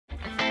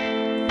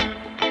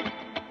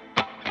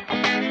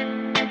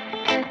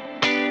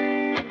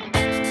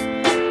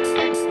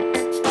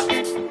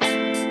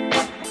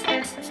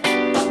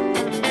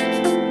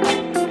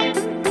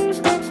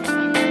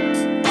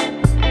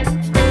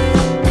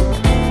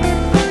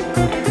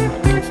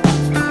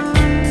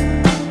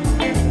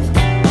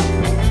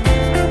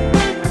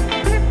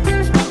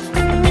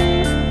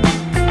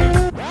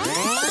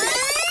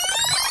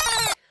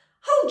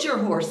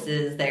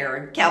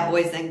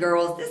boys and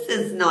girls, this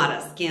is not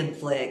a skin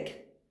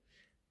flick.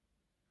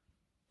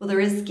 Well, there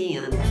is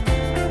skin,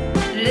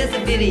 and it is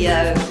a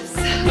video,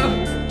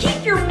 so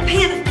keep your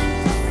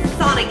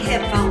Panasonic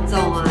headphones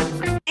on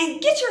and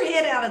get your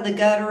head out of the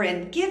gutter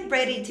and get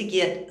ready to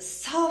get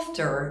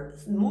softer,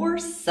 more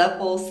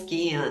supple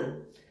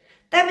skin.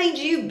 That means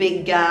you,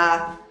 big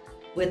guy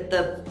with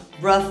the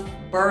rough,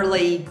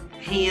 burly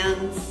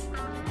hands.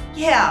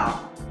 Yeah,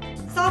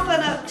 soften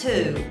up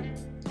too.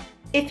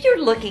 If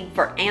you're looking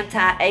for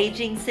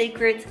anti-aging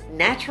secrets,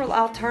 natural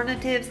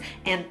alternatives,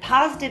 and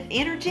positive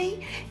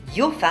energy,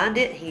 you'll find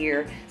it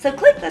here. So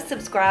click the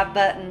subscribe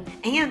button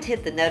and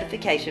hit the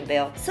notification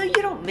bell so you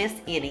don't miss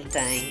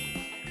anything.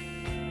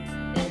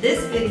 In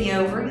this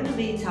video, we're going to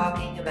be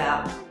talking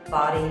about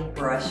body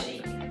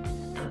brushing.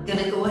 I'm going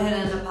to go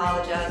ahead and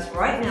apologize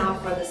right now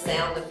for the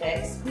sound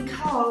effects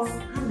because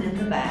I'm in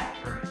the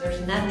bathroom.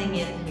 There's nothing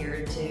in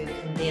here to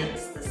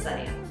condense the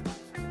sound.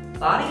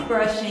 Body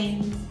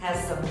brushing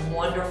has some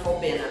wonderful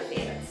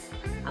benefits.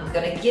 I'm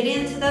going to get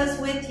into those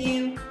with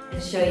you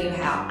and show you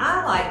how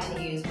I like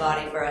to use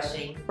body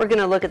brushing. We're going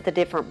to look at the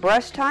different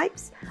brush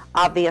types,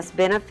 obvious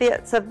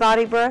benefits of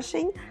body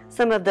brushing,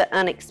 some of the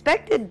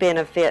unexpected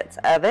benefits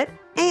of it,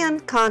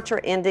 and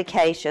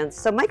contraindications.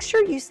 So make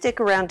sure you stick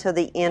around till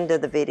the end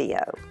of the video.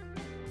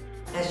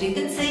 As you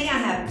can see, I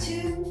have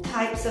two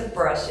types of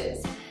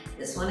brushes.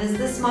 This one is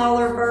the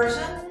smaller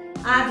version,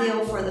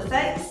 ideal for the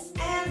face,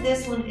 and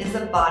this one is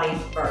a body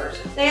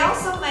version. They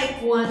also make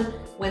one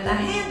with a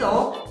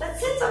handle, but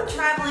since I'm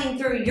traveling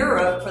through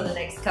Europe for the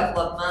next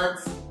couple of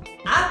months,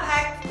 I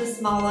packed the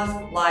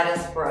smallest,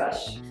 lightest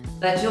brush.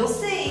 But you'll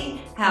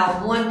see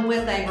how one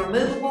with a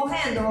removable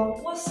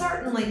handle will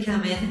certainly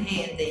come in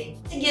handy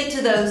to get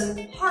to those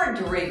hard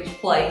to reach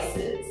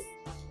places.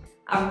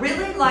 I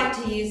really like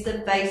to use the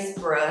face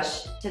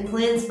brush to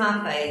cleanse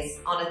my face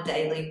on a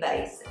daily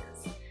basis.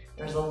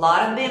 There's a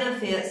lot of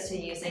benefits to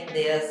using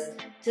this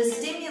to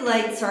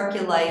stimulate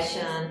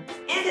circulation,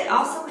 and it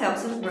also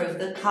helps improve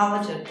the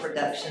collagen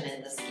production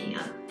in the skin.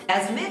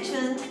 As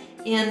mentioned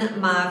in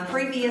my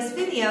previous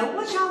video,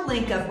 which I'll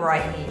link up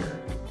right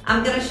here,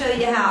 I'm going to show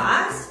you how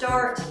I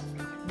start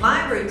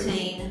my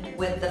routine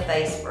with the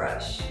face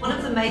brush. One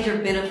of the major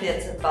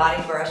benefits of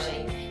body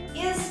brushing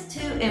is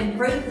to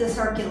improve the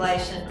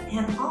circulation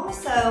and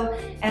also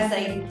as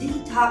a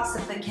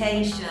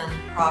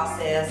detoxification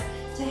process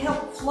to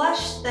help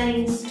flush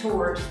things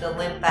towards the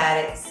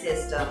lymphatic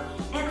system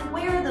and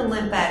where the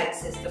lymphatic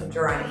system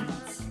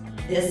drains.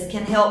 This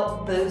can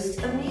help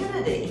boost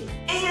immunity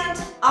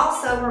and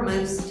also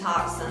removes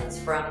toxins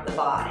from the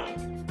body.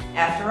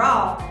 After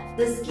all,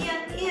 the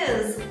skin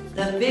is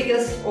the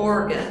biggest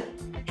organ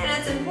and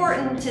it's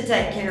important to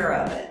take care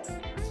of it.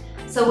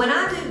 So when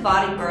I do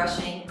body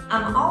brushing,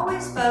 I'm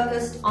always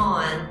focused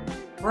on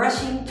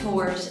brushing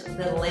towards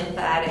the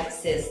lymphatic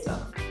system.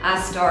 I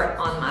start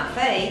on my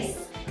face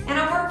and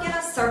I work in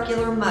a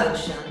circular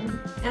motion,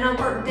 and I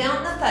work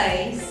down the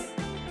face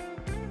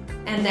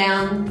and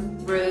down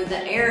through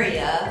the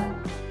area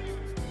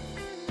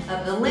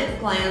of the lymph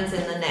glands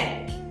in the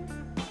neck.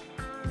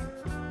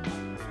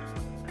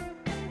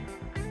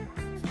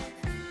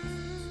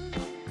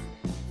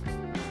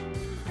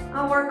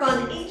 I work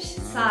on each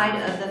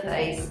side of the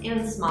face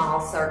in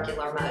small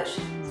circular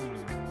motions.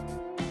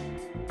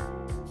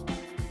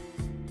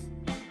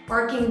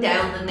 Working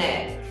down the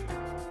neck.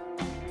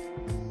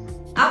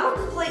 I will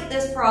complete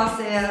this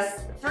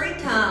process 3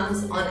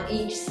 times on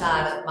each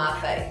side of my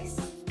face.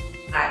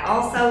 I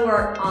also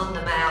work on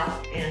the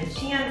mouth and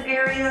chin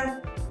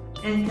area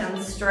and come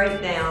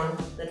straight down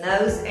the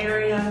nose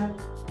area,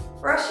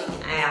 brushing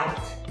out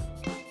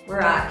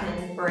where I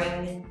can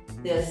bring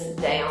this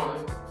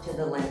down to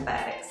the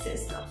lymphatic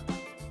system.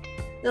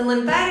 The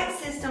lymphatic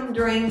system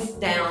drains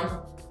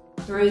down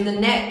through the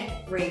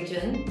neck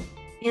region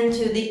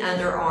into the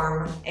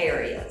underarm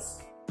areas.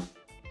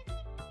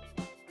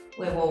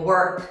 We will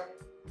work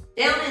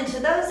down into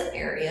those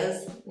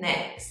areas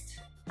next.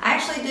 I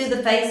actually do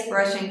the face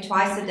brushing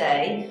twice a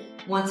day,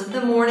 once in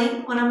the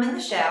morning when I'm in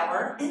the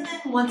shower, and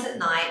then once at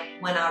night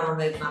when I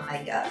remove my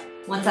makeup.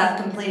 Once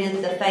I've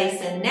completed the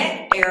face and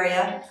neck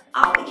area,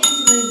 I'll begin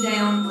to move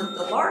down with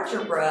the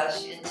larger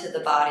brush into the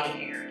body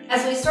area.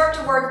 As we start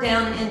to work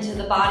down into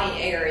the body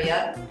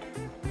area,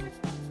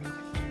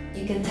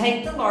 you can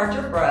take the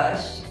larger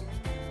brush,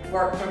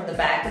 work from the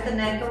back of the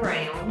neck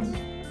around,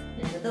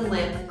 into the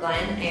lymph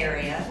gland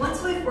area.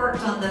 Once we've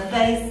worked on the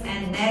face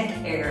and neck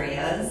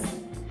areas,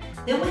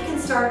 then we can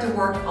start to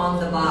work on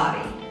the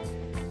body.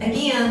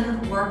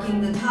 Again,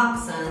 working the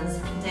toxins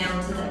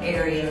down to the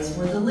areas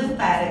where the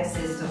lymphatic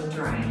system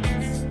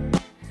drains.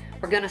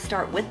 We're going to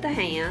start with the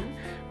hand,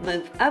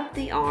 move up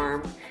the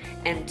arm,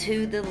 and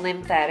to the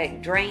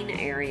lymphatic drain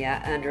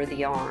area under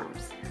the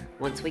arms.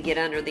 Once we get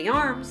under the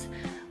arms,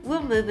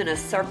 we'll move in a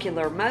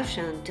circular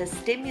motion to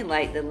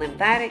stimulate the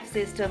lymphatic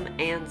system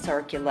and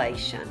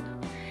circulation.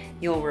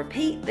 You'll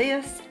repeat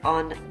this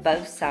on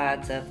both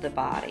sides of the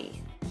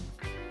body.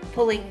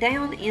 Pulling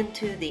down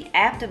into the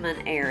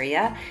abdomen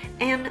area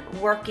and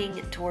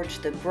working towards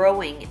the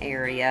growing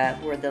area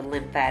where the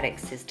lymphatic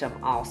system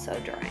also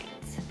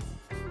drains.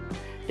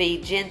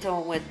 Be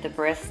gentle with the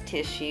breast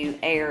tissue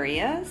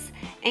areas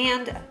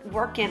and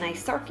work in a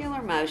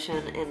circular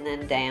motion and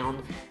then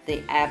down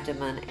the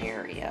abdomen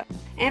area.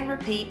 And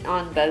repeat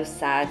on both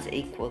sides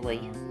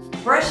equally.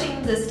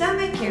 Brushing the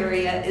stomach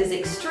area is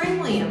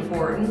extremely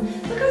important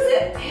because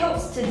it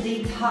helps to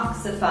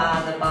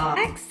detoxify the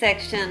body. Next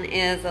section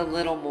is a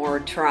little more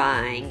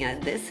trying.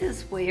 This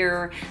is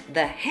where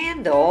the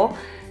handle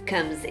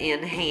comes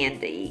in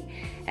handy.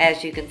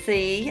 As you can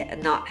see,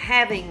 not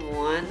having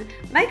one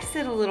makes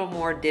it a little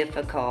more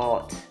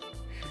difficult.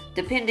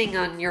 Depending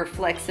on your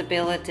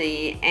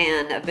flexibility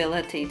and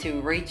ability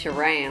to reach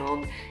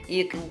around,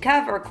 you can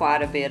cover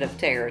quite a bit of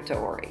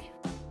territory.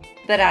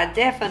 But I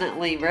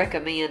definitely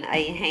recommend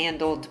a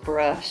handled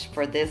brush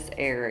for this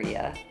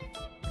area.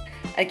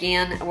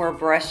 Again, we're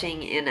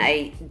brushing in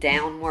a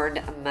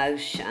downward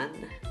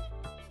motion.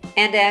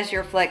 And as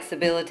your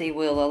flexibility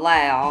will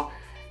allow,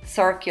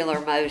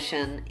 circular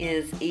motion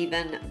is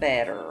even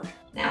better.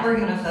 Now we're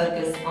going to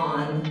focus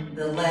on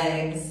the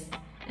legs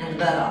and the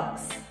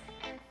buttocks.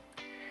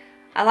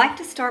 I like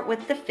to start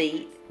with the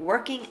feet,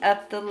 working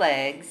up the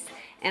legs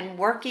and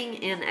working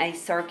in a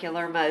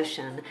circular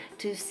motion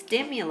to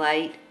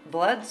stimulate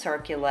blood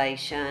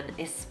circulation,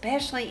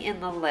 especially in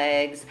the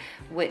legs,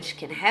 which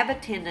can have a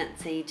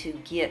tendency to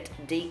get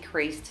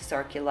decreased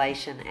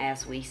circulation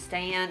as we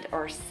stand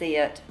or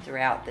sit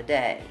throughout the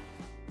day.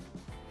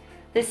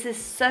 This is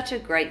such a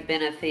great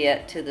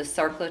benefit to the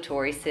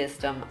circulatory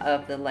system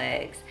of the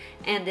legs,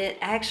 and it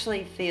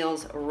actually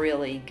feels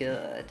really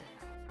good.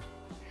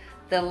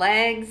 The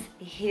legs,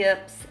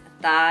 hips,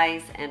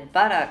 thighs, and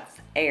buttocks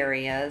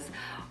areas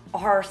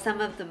are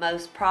some of the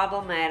most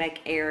problematic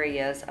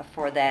areas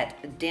for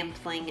that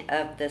dimpling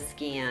of the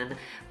skin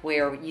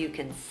where you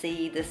can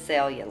see the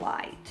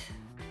cellulite.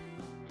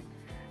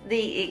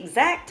 The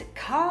exact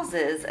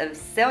causes of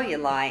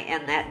cellulite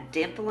and that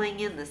dimpling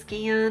in the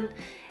skin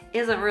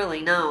isn't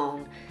really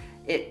known.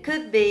 It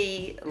could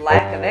be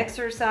lack of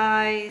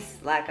exercise,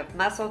 lack of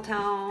muscle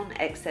tone,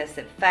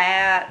 excessive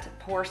fat,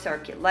 poor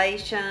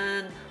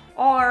circulation,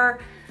 or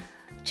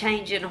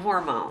change in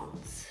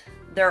hormones.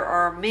 There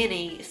are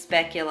many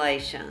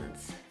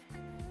speculations,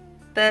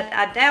 but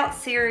I doubt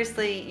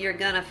seriously you're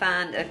going to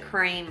find a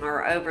cream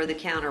or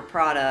over-the-counter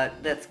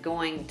product that's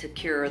going to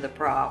cure the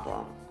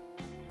problem.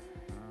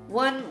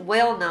 One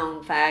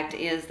well-known fact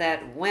is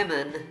that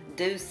women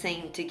do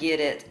seem to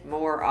get it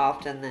more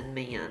often than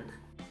men.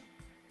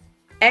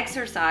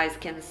 Exercise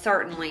can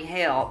certainly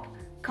help.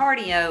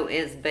 Cardio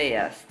is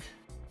best.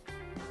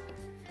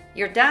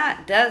 Your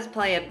diet does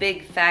play a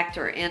big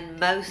factor in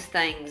most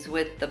things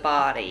with the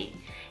body,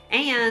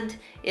 and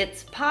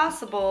it's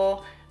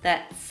possible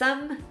that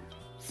some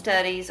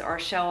studies are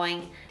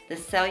showing the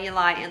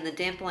cellulite and the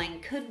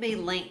dimpling could be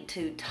linked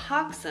to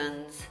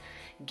toxins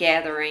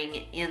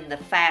gathering in the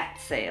fat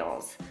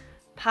cells,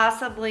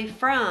 possibly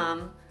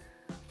from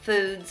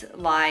foods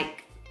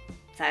like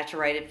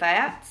saturated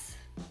fats,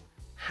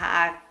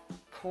 high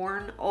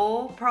corn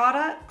oil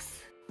products,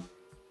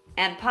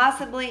 and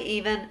possibly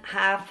even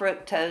high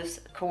fructose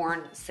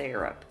corn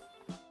syrup.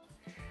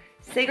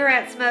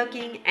 Cigarette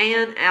smoking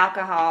and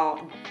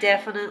alcohol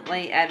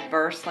definitely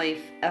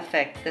adversely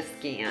affect the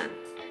skin.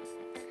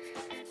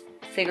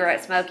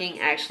 Cigarette smoking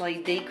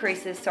actually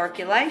decreases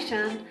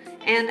circulation,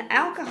 and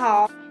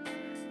alcohol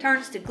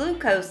turns to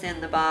glucose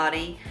in the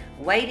body,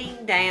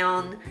 weighting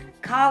down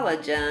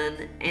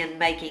collagen and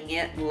making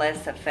it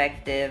less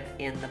effective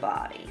in the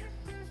body.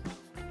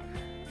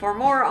 For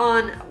more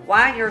on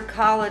why your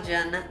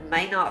collagen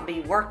may not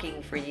be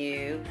working for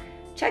you,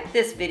 check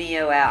this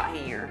video out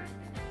here.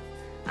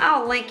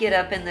 I'll link it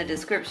up in the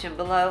description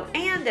below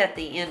and at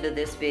the end of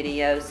this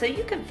video so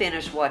you can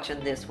finish watching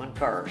this one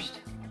first.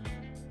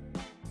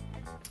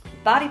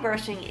 Body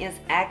brushing is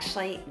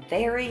actually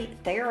very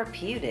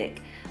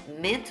therapeutic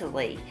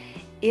mentally.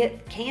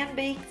 It can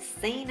be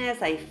seen as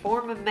a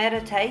form of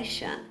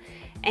meditation,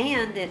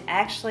 and it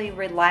actually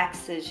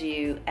relaxes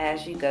you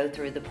as you go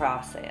through the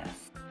process.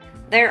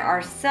 There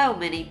are so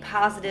many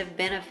positive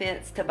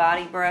benefits to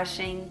body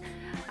brushing.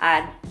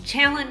 I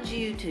challenge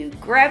you to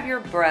grab your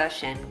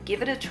brush and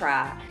give it a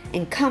try,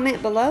 and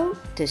comment below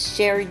to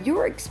share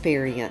your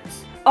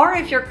experience. Or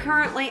if you're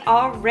currently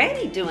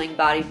already doing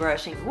body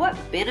brushing, what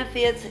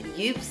benefits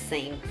you've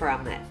seen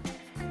from it.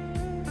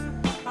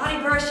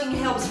 Body brushing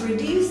helps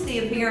reduce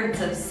the appearance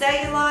of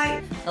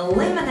cellulite,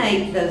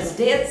 eliminate those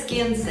dead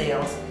skin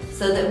cells,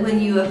 so that when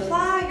you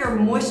apply your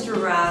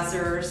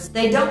moisturizers,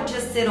 they don't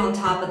just sit on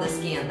top of the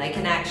skin, they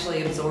can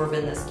actually absorb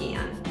in the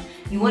skin.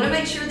 You want to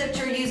make sure that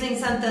you're using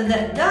something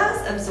that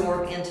does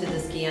absorb into the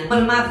skin.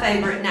 One of my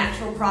favorite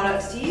natural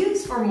products to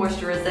use for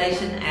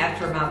moisturization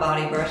after my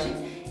body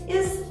brushing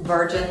is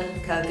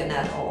virgin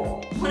coconut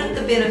oil. One of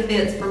the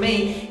benefits for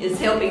me is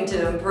helping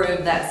to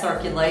improve that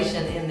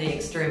circulation in the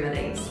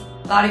extremities.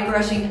 Body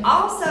brushing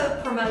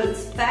also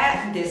promotes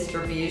fat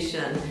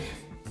distribution.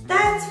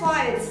 That's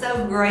why it's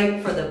so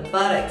great for the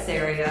buttocks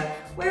area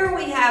where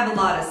we have a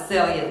lot of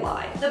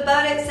cellulite. The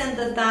buttocks and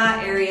the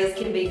thigh areas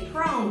can be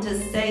prone to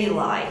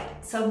cellulite,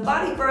 so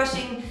body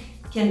brushing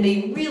can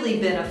be really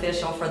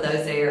beneficial for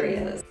those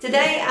areas.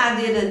 Today I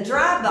did a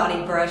dry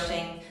body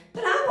brushing,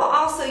 but I will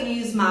also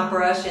use my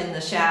brush in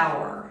the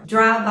shower.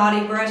 Dry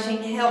body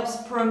brushing helps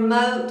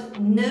promote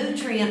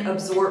nutrient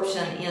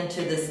absorption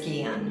into the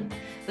skin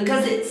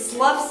because it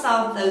sloughs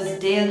off those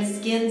dead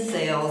skin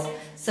cells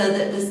so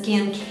that the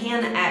skin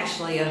can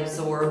actually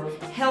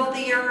absorb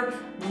healthier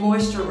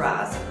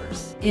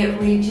moisturizers. It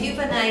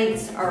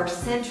rejuvenates our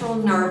central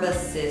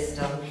nervous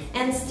system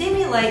and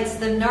stimulates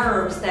the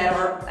nerves that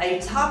are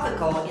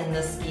atopical in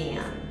the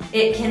skin.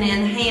 It can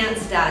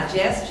enhance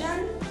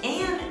digestion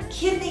and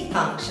kidney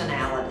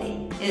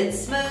functionality. It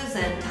smooths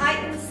and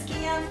tightens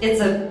skin.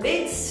 It's a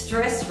big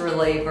stress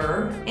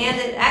reliever, and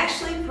it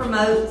actually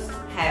promotes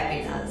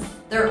happiness.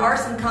 There are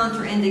some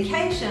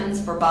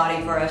contraindications for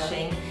body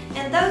brushing,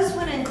 and those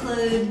would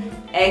include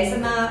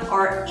eczema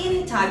or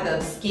any type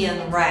of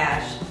skin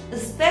rash,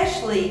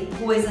 especially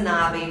poison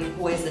ivy,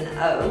 poison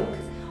oak,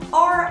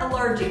 or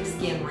allergic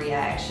skin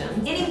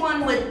reaction.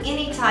 Anyone with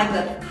any type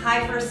of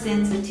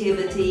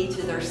hypersensitivity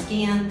to their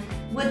skin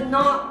would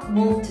not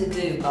want to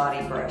do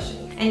body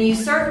brushing. And you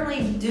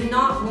certainly do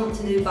not want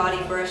to do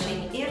body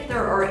brushing if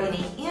there are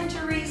any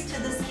injuries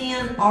to the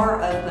skin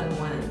or open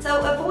wounds. So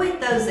avoid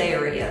those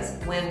areas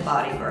when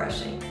body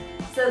brushing.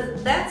 So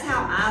that's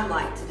how I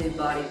like to do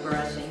body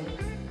brushing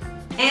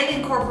and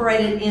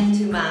incorporate it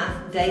into my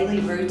daily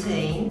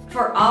routine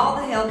for all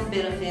the health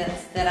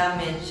benefits that I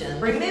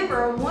mentioned.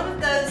 Remember, one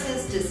of those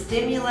is to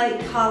stimulate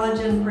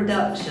collagen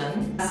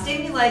production. By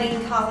stimulating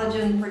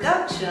collagen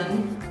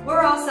production,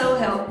 we're also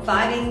help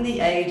fighting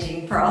the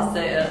aging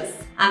process.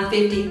 I'm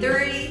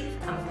 53,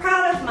 I'm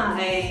proud of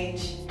my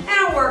age, and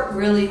I work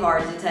really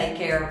hard to take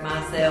care of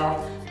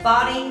myself,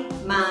 body,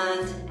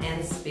 mind,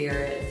 and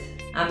spirit.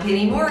 I'm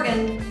Penny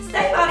Morgan.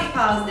 Stay body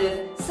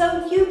positive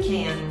so you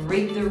can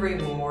reap the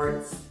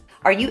rewards.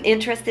 Are you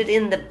interested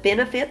in the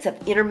benefits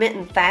of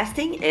intermittent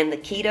fasting and the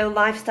keto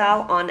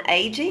lifestyle on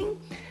aging?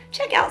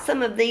 Check out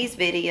some of these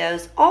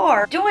videos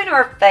or join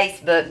our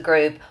Facebook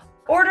group.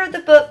 Order the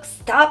book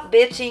Stop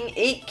Bitching,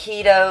 Eat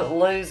Keto,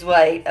 Lose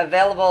Weight,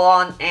 available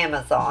on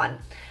Amazon.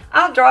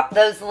 I'll drop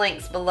those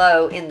links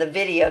below in the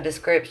video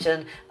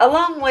description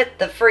along with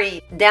the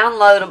free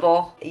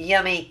downloadable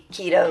yummy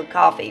keto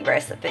coffee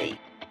recipe.